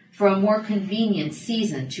waiting for a more convenient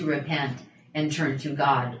season to repent and turn to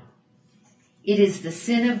God. It is the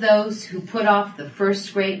sin of those who put off the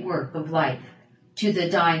first great work of life to the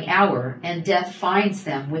dying hour, and death finds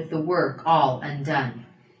them with the work all undone.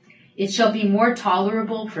 It shall be more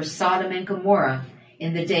tolerable for Sodom and Gomorrah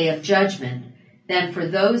in the day of judgment than for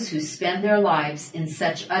those who spend their lives in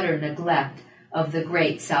such utter neglect of the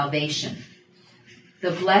great salvation.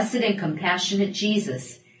 The blessed and compassionate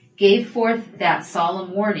Jesus gave forth that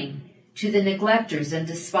solemn warning to the neglectors and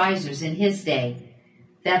despisers in his day,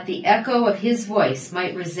 that the echo of his voice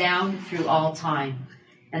might resound through all time,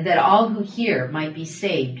 and that all who hear might be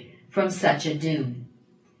saved from such a doom.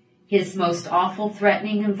 His most awful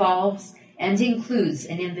threatening involves and includes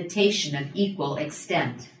an invitation of equal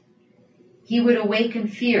extent. He would awaken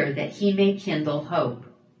fear that he may kindle hope.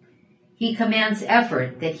 He commands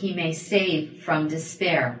effort that he may save from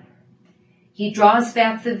despair. He draws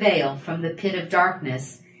back the veil from the pit of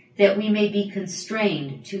darkness that we may be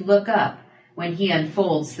constrained to look up when he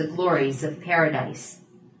unfolds the glories of paradise.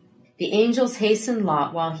 The angels hastened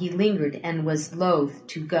Lot while he lingered and was loath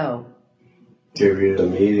to go. Period. A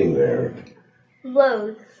meeting there.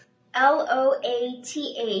 Loath,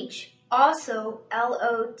 L-O-A-T-H, also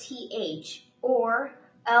L-O-T-H, or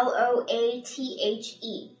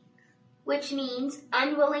L-O-A-T-H-E, which means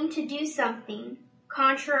unwilling to do something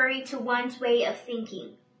contrary to one's way of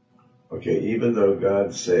thinking. Okay, even though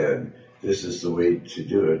God said this is the way to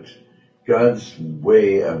do it, God's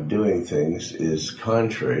way of doing things is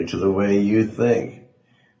contrary to the way you think.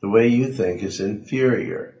 The way you think is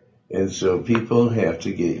inferior. And so people have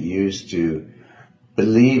to get used to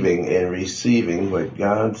believing and receiving what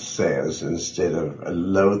God says instead of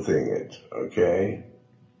loathing it, okay?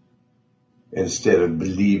 Instead of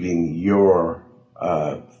believing your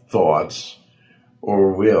thoughts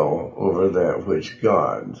or will over that which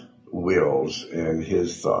God wills and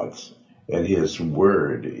his thoughts and his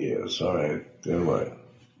word is. All right, then what?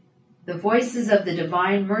 The voices of the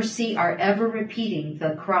divine mercy are ever repeating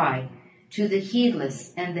the cry to the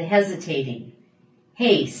heedless and the hesitating.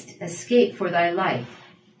 Haste, escape for thy life.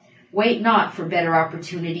 Wait not for better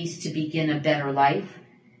opportunities to begin a better life.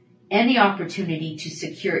 Any opportunity to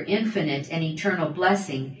secure infinite and eternal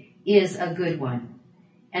blessing is a good one,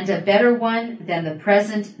 and a better one than the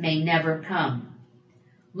present may never come.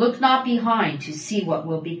 Look not behind to see what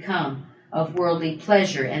will become of worldly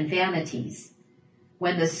pleasure and vanities.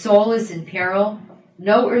 When the soul is in peril,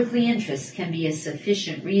 no earthly interest can be a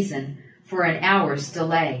sufficient reason for an hour's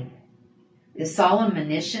delay. The solemn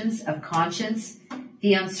monitions of conscience,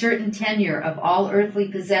 the uncertain tenure of all earthly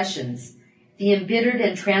possessions, the embittered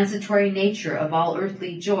and transitory nature of all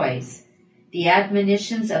earthly joys, the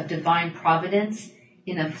admonitions of divine providence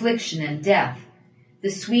in affliction and death, the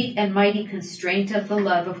sweet and mighty constraint of the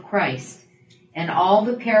love of Christ, and all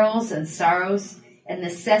the perils and sorrows and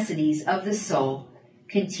necessities of the soul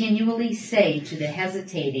continually say to the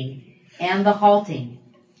hesitating and the halting,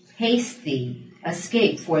 haste thee,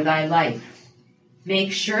 escape for thy life.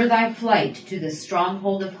 Make sure thy flight to the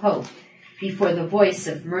stronghold of hope before the voice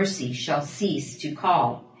of mercy shall cease to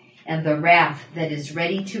call, and the wrath that is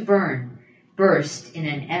ready to burn burst in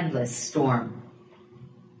an endless storm.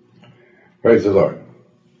 Praise the Lord.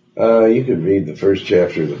 You could read the first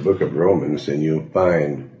chapter of the book of Romans and you'll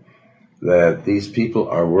find that these people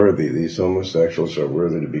are worthy, these homosexuals are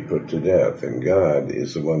worthy to be put to death, and God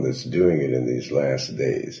is the one that's doing it in these last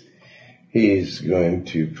days. He's going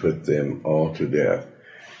to put them all to death.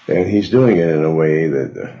 And he's doing it in a way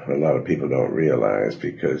that a lot of people don't realize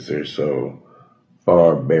because they're so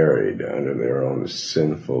far buried under their own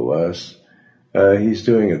sinful lusts. He's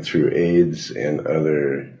doing it through AIDS and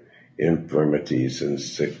other infirmities and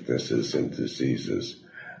sicknesses and diseases.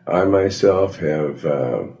 I myself have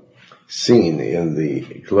seen in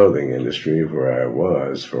the clothing industry where I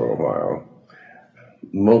was for a while,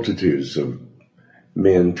 multitudes of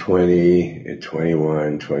men 20,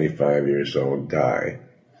 21, 25 years old die.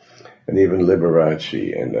 And even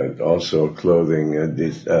Liberace and also clothing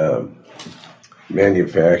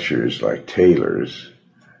manufacturers like tailors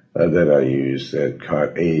that I use that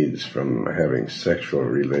caught AIDS from having sexual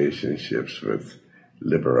relationships with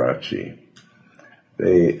Liberace.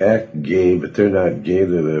 They act gay, but they're not gay.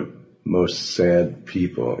 They're the most sad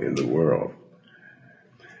people in the world.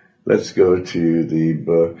 Let's go to the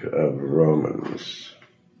book of Romans,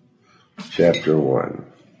 chapter 1.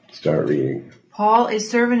 Start reading. Paul, a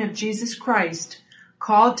servant of Jesus Christ,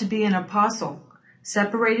 called to be an apostle,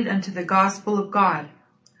 separated unto the gospel of God,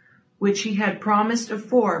 which he had promised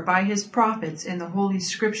afore by his prophets in the holy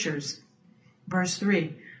scriptures. Verse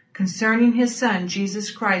 3, concerning his Son,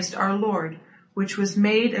 Jesus Christ our Lord, which was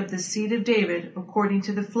made of the seed of David according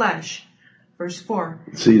to the flesh. Verse 4.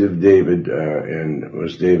 Seed of David, and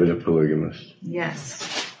was David a polygamist?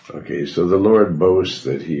 Yes. Okay, so the Lord boasts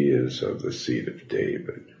that he is of the seed of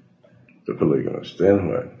David, the polygamist. Then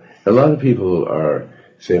what? A lot of people are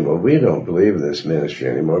saying, well, we don't believe in this ministry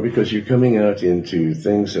anymore because you're coming out into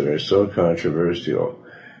things that are so controversial.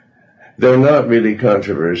 They're not really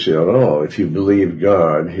controversial at all. If you believe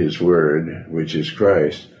God, his word, which is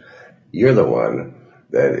Christ, you're the one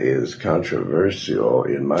that is controversial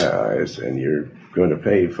in my eyes, and you're going to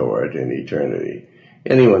pay for it in eternity.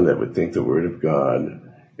 Anyone that would think the word of God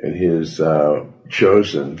and his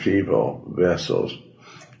chosen people, vessels,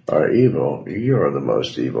 are evil, you're the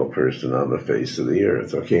most evil person on the face of the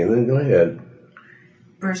earth. Okay, and then go ahead.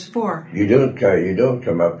 Verse 4. You don't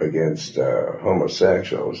come up against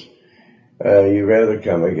homosexuals. You rather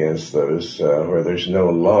come against those where there's no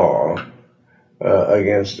law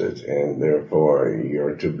against it, and therefore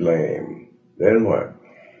you're to blame. Then what?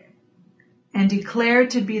 And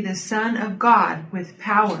declared to be the Son of God with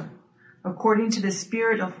power, according to the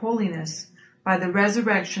Spirit of holiness, by the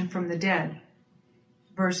resurrection from the dead.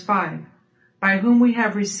 Verse 5. By whom we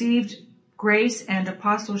have received grace and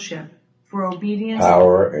apostleship, for obedience.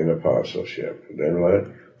 Power and apostleship. Then what?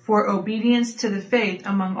 For obedience to the faith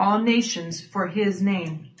among all nations for his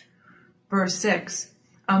name. Verse 6.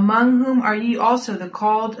 Among whom are ye also the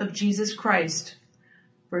called of Jesus Christ.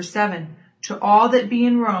 Verse 7. To all that be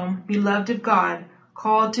in Rome, beloved of God,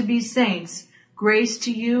 called to be saints, grace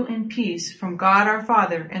to you and peace from God our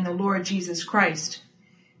Father and the Lord Jesus Christ.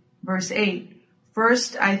 Verse 8.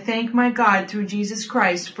 First, I thank my God through Jesus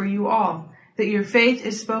Christ for you all, that your faith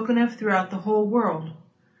is spoken of throughout the whole world.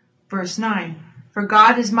 Verse 9. For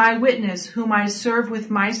God is my witness, whom I serve with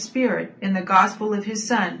my spirit in the gospel of his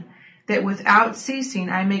Son, that without ceasing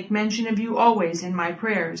I make mention of you always in my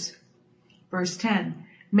prayers. Verse 10.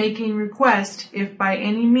 Making request, if by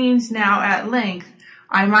any means now at length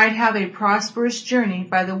I might have a prosperous journey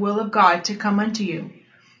by the will of God to come unto you.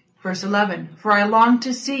 Verse 11. For I long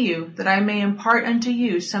to see you, that I may impart unto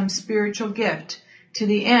you some spiritual gift, to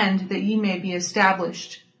the end that ye may be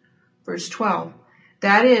established. Verse 12.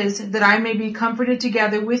 That is, that I may be comforted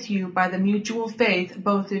together with you by the mutual faith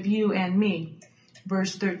both of you and me.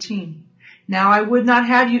 Verse 13. Now I would not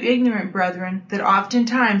have you ignorant, brethren, that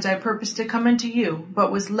oftentimes I purposed to come unto you,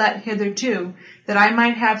 but was let hitherto, that I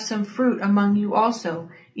might have some fruit among you also,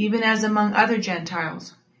 even as among other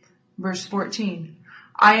Gentiles. Verse 14.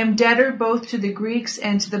 I am debtor both to the Greeks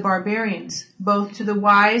and to the barbarians, both to the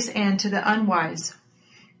wise and to the unwise.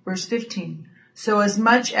 Verse 15. So as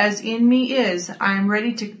much as in me is, I am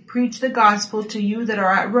ready to preach the gospel to you that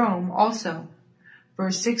are at Rome also.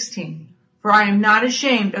 Verse 16. For I am not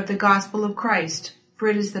ashamed of the gospel of Christ, for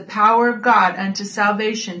it is the power of God unto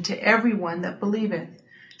salvation to everyone that believeth,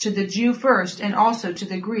 to the Jew first and also to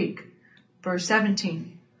the Greek. Verse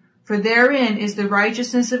 17. For therein is the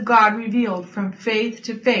righteousness of God revealed from faith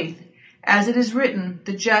to faith, as it is written,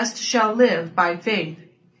 the just shall live by faith.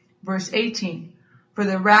 Verse 18. For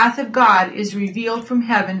the wrath of God is revealed from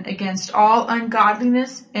heaven against all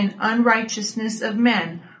ungodliness and unrighteousness of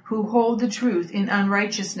men who hold the truth in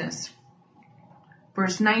unrighteousness.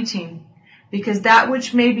 Verse 19. Because that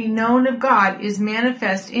which may be known of God is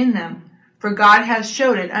manifest in them, for God hath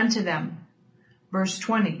showed it unto them. Verse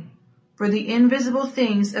 20. For the invisible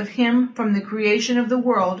things of him from the creation of the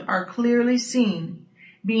world are clearly seen,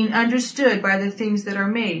 being understood by the things that are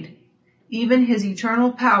made, even his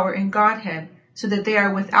eternal power in Godhead, so that they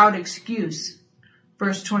are without excuse.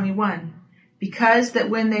 Verse 21. Because that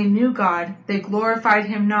when they knew God, they glorified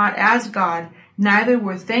him not as God, neither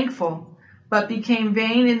were thankful, but became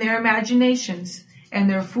vain in their imaginations, and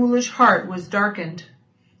their foolish heart was darkened.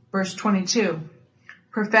 Verse 22.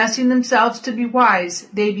 Professing themselves to be wise,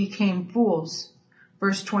 they became fools.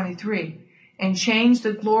 Verse 23. And changed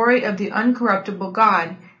the glory of the uncorruptible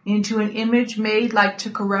God into an image made like to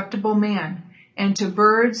corruptible man, and to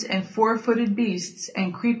birds and four-footed beasts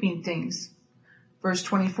and creeping things. Verse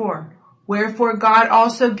 24. Wherefore God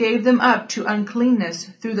also gave them up to uncleanness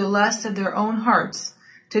through the lust of their own hearts,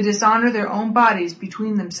 to dishonor their own bodies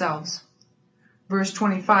between themselves. Verse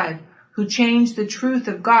 25. Who changed the truth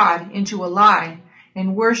of God into a lie,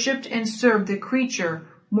 and worshipped and served the creature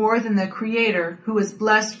more than the Creator, who is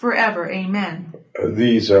blessed forever. Amen.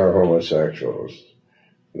 These are homosexuals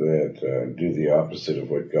that do the opposite of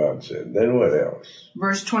what God said. Then what else?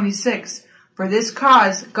 Verse 26. For this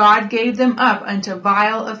cause God gave them up unto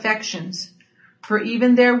vile affections. For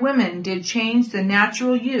even their women did change the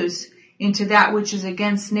natural use into that which is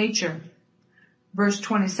against nature. Verse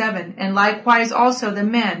 27. And likewise also the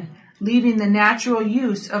men, leaving the natural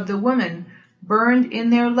use of the women, burned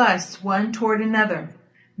in their lusts one toward another,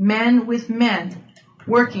 men with men,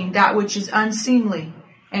 working that which is unseemly,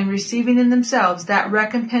 and receiving in themselves that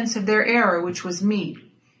recompense of their error which was meet.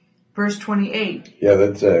 Verse 28. Yeah,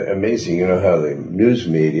 that's amazing. You know how the news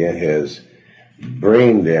media has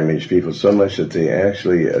brain damaged people so much that they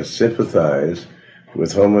actually sympathize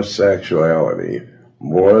with homosexuality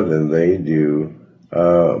more than they do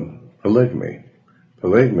polygamy.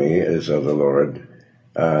 Polygamy is of the Lord.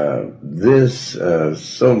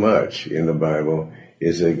 So much in the Bible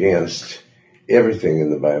is against everything in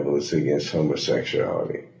the Bible is against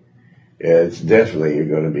homosexuality. It's definitely you're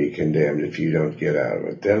going to be condemned if you don't get out of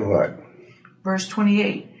it. Then what? Verse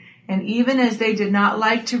 28. And even as they did not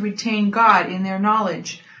like to retain God in their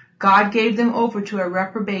knowledge, God gave them over to a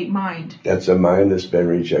reprobate mind. That's a mind that's been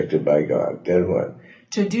rejected by God. Then what?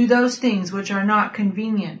 To do those things which are not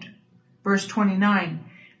convenient. Verse 29.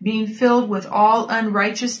 Being filled with all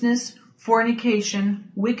unrighteousness,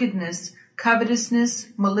 fornication, wickedness, covetousness,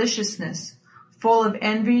 maliciousness, full of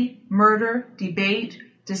envy, murder, debate,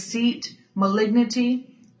 deceit,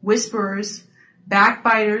 malignity, whisperers,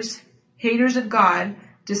 backbiters, haters of God,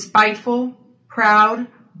 despiteful, proud,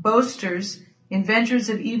 boasters, inventors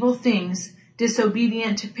of evil things,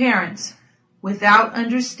 disobedient to parents, without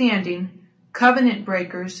understanding, covenant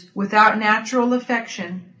breakers, without natural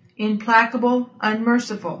affection, implacable,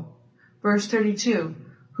 unmerciful. Verse 32.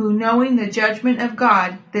 Who knowing the judgment of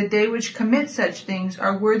God, that they which commit such things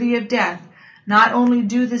are worthy of death, not only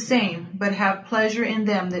do the same, but have pleasure in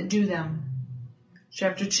them that do them.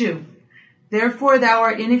 Chapter 2. Therefore thou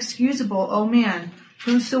art inexcusable, O man,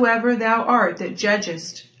 whosoever thou art that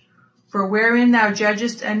judgest. For wherein thou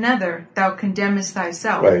judgest another, thou condemnest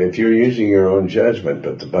thyself. Right, if you're using your own judgment,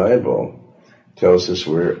 but the Bible tells us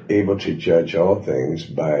we're able to judge all things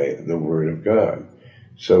by the Word of God.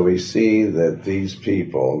 So we see that these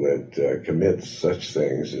people that commit such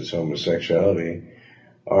things as homosexuality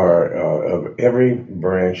are of every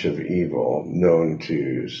branch of evil known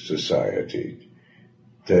to society,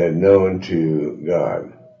 known to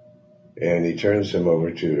God. And he turns them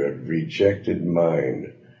over to a rejected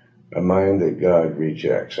mind, a mind that God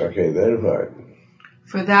rejects. Okay, then what?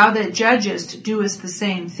 For thou that judgest doest the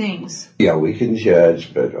same things. Yeah, we can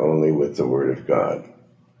judge, but only with the Word of God.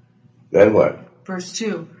 Then what? Verse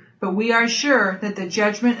 2. But we are sure that the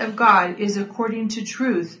judgment of God is according to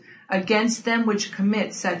truth against them which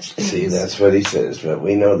commit such things. See, that's what he says. But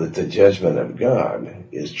we know that the judgment of God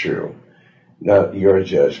is true, not your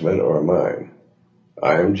judgment or mine.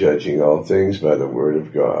 I am judging all things by the Word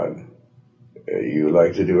of God. You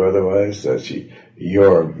like to do otherwise? That's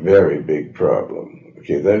your very big problem.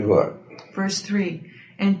 Okay, then what? Verse 3.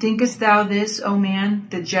 And thinkest thou this, O man,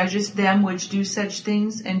 that judgest them which do such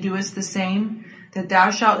things, and doest the same, that thou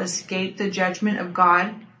shalt escape the judgment of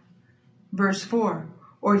God? Verse 4.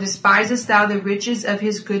 Or despisest thou the riches of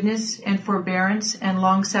his goodness, and forbearance, and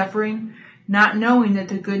longsuffering, not knowing that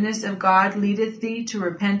the goodness of God leadeth thee to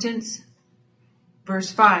repentance?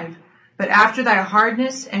 Verse 5. But after thy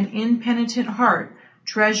hardness and impenitent heart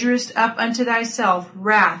treasurest up unto thyself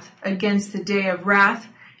wrath against the day of wrath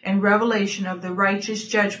and revelation of the righteous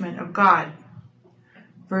judgment of God.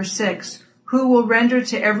 Verse 6. Who will render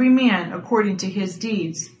to every man according to his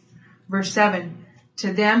deeds? Verse 7.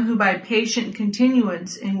 To them who by patient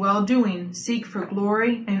continuance in well-doing seek for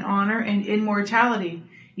glory and honor and immortality,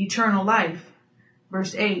 eternal life.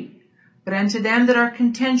 Verse 8. But unto them that are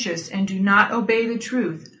contentious and do not obey the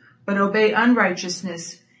truth, but obey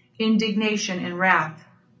unrighteousness, indignation and wrath.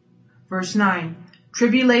 Verse 9.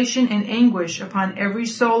 Tribulation and anguish upon every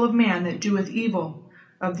soul of man that doeth evil,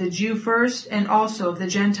 of the Jew first, and also of the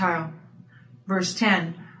Gentile. Verse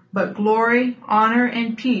 10. But glory, honor,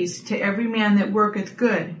 and peace to every man that worketh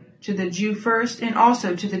good, to the Jew first, and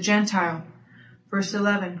also to the Gentile. Verse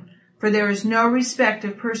 11. For there is no respect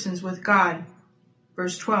of persons with God.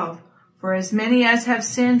 Verse 12. For as many as have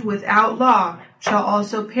sinned without law shall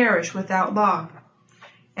also perish without law.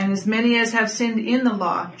 And as many as have sinned in the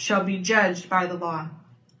law shall be judged by the law.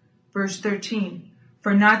 Verse 13.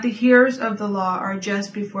 For not the hearers of the law are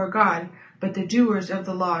just before God, but the doers of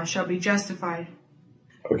the law shall be justified.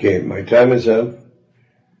 Okay, my time is up.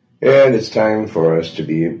 And it's time for us to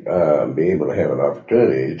be able to have an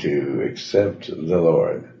opportunity to accept the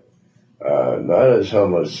Lord. Not as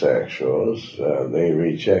homosexuals, they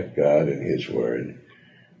reject God and His Word,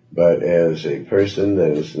 but as a person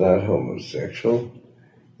that is not homosexual.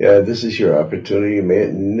 Yeah, this is your opportunity. You may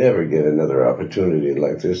never get another opportunity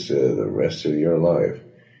like this the rest of your life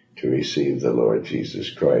to receive the Lord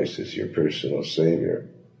Jesus Christ as your personal Savior.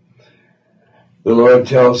 The Lord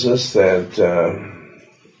tells us that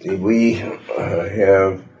we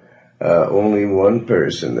have only one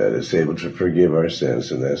person that is able to forgive our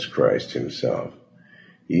sins, and that's Christ Himself.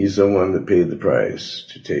 He's the one that paid the price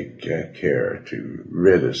to take care to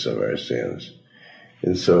rid us of our sins.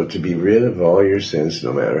 And so to be rid of all your sins,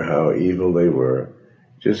 no matter how evil they were,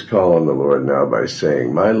 just call on the Lord now by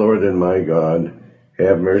saying, My Lord and my God,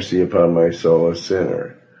 have mercy upon my soul, a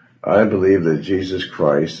sinner. I believe that Jesus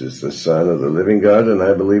Christ is the Son of the living God, and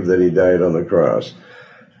I believe that He died on the cross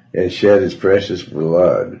and shed His precious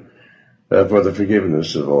blood for the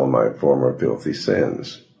forgiveness of all my former filthy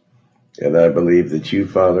sins. And I believe that you,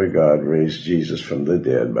 Father God, raised Jesus from the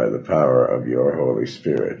dead by the power of your Holy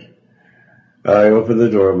Spirit. I open the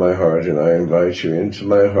door of my heart and I invite you into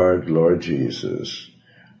my heart, Lord Jesus,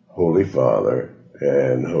 Holy Father,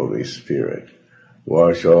 and Holy Spirit.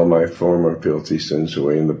 Wash all my former filthy sins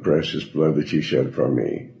away in the precious blood that you shed for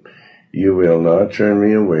me. You will not turn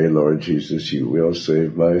me away, Lord Jesus. You will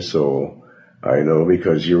save my soul. I know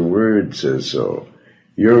because your word says so.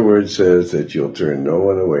 Your word says that you'll turn no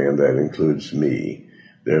one away, and that includes me.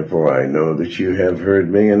 Therefore, I know that you have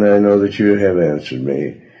heard me, and I know that you have answered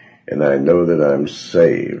me, and I know that I'm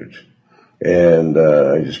saved. And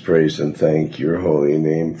I just praise and thank your holy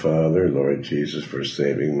name, Father, Lord Jesus, for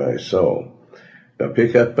saving my soul. Now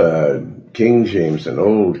pick up King James, an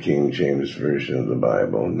old King James version of the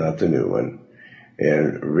Bible, not the new one,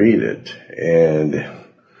 and read it. And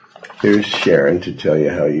here's Sharon to tell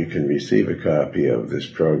you how you can receive a copy of this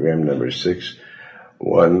program, number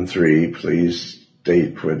 613. Please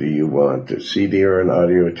state whether you want a CD or an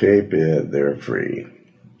audio tape. They're free.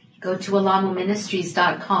 Go to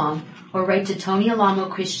alamoministries.com or write to Tony Alamo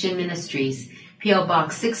Christian Ministries, P.O.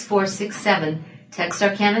 Box 6467,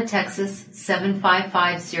 Texarkana, Texas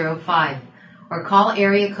 75505, or call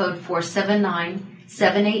area code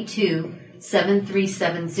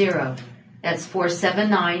 479-782-7370. That's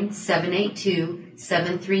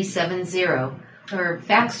 479-782-7370, or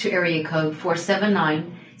fax to area code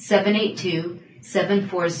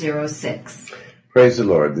 479-782-7406. Praise the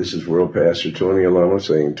Lord. This is World Pastor Tony Alamo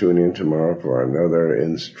saying tune in tomorrow for another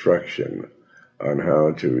instruction on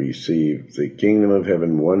how to receive the kingdom of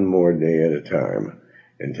heaven one more day at a time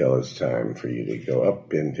until it's time for you to go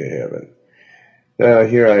up into heaven. Now,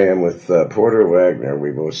 here I am with Porter Wagner.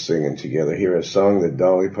 We're both singing together here a song that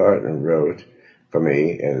Dolly Parton wrote for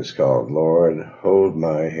me, and it's called Lord, Hold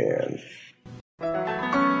My Hand.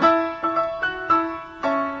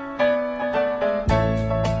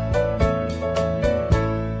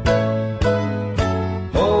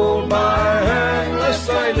 Hold my hand lest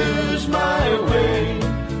I lose my way.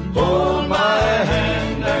 Hold my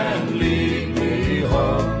hand and lead me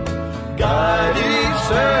home. Guide each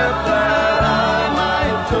step that I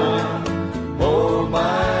might take. Hold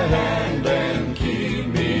my hand and keep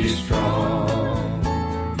me strong.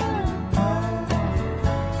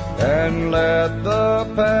 And let the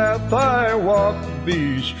path I walk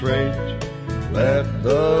be straight. Let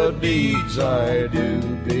the deeds I do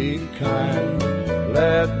be kind.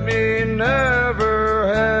 Let me never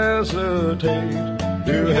hesitate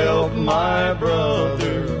to help my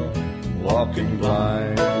brother walking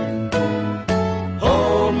blind.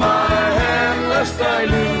 Hold my hand lest I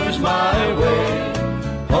lose my way.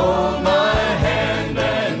 Hold my hand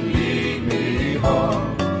and lead me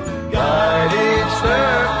home. Guide each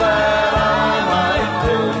step that I might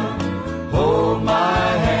take. Hold my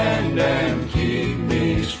hand and keep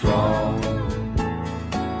me strong.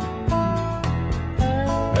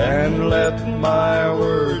 And let my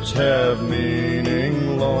words have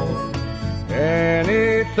meaning, Lord.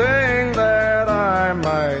 Anything that I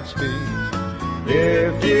might speak.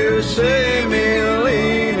 If you see me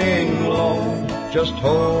leaning low, just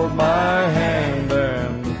hold my hand